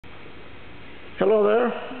Hello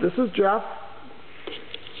there, this is Jeff.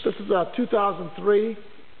 This is a 2003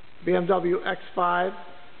 BMW X5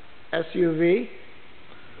 SUV.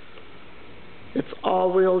 It's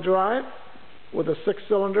all-wheel drive with a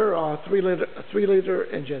 6-cylinder, 3-liter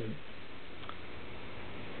engine.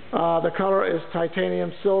 The color is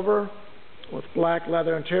titanium silver with black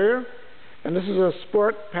leather interior, and this is a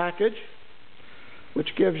sport package which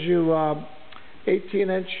gives you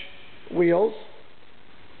 18-inch wheels.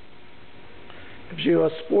 Gives you a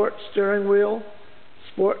sport steering wheel,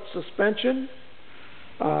 sport suspension.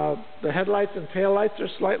 The headlights and taillights are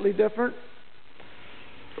slightly different.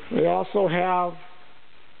 They also have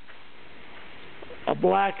a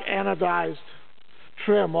black anodized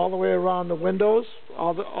trim all the way around the windows,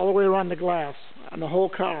 all the way around the glass on the whole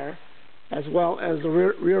car, as well as the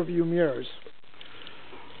rear view mirrors.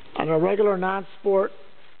 On a regular non-sport,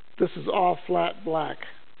 this is all flat black.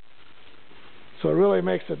 So it really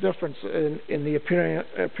makes a difference in the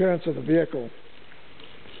appearance of the vehicle.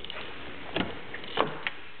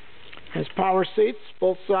 Has power seats,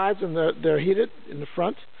 both sides, and they're heated in the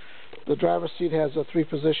front. The driver's seat has a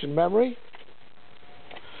 3-position memory.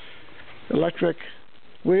 Electric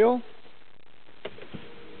wheel.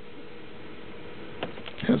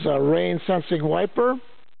 Has a rain sensing wiper.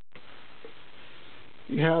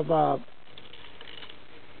 You have a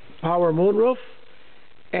power moonroof.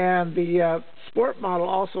 And the sport model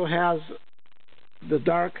also has the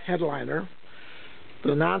dark headliner.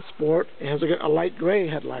 The non-sport has a light gray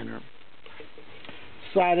headliner.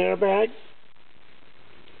 Side airbags.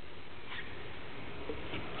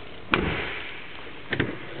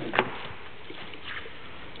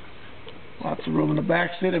 Lots of room in the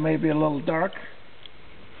back seat. It may be a little dark.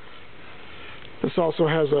 This also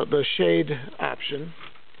has the shade option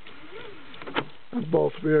on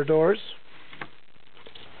both rear doors.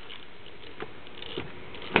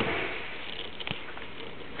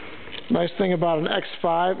 Nice thing about an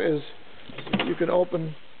X5 is you can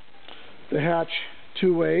open the hatch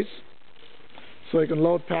 2 ways, so you can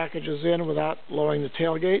load packages in without lowering the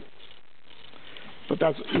tailgate, but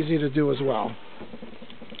that's easy to do as well.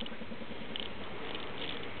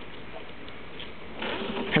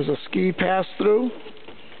 Has a ski pass-through,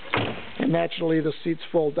 and naturally the seats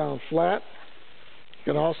fold down flat.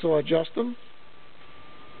 You can also adjust them.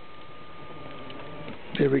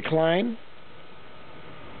 They recline.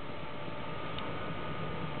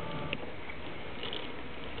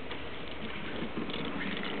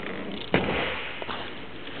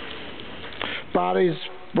 Body's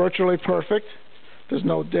virtually perfect. There's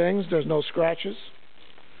no dings, there's no scratches.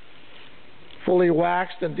 Fully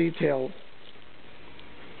waxed and detailed.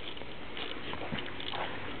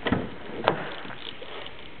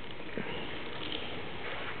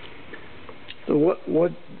 The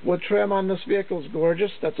wood trim on this vehicle is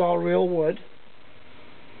gorgeous. That's all real wood.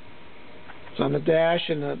 It's on the dash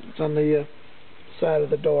and it's on the side of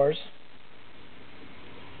the doors.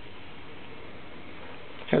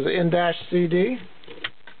 Has an in-dash CD.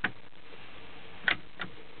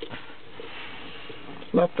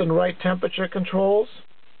 Left and right temperature controls.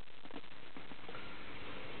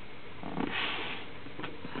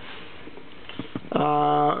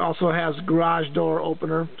 Also has garage door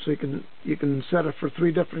opener, so you can set it for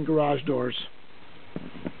 3 different garage doors.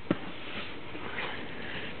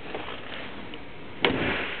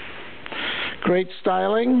 Great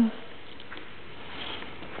styling.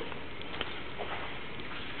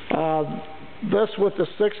 This with the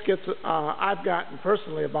 6 gets, I've gotten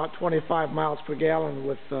personally about 25 miles per gallon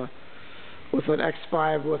with an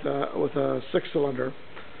X5 with a 6-cylinder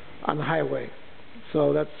on the highway.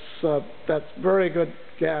 So that's very good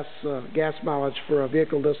gas mileage for a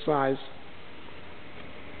vehicle this size.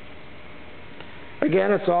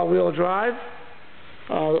 Again, it's all-wheel drive,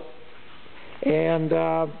 and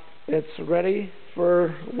it's ready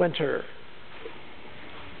for winter.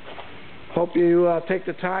 Hope you take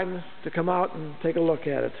the time to come out and take a look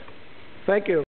at it. Thank you.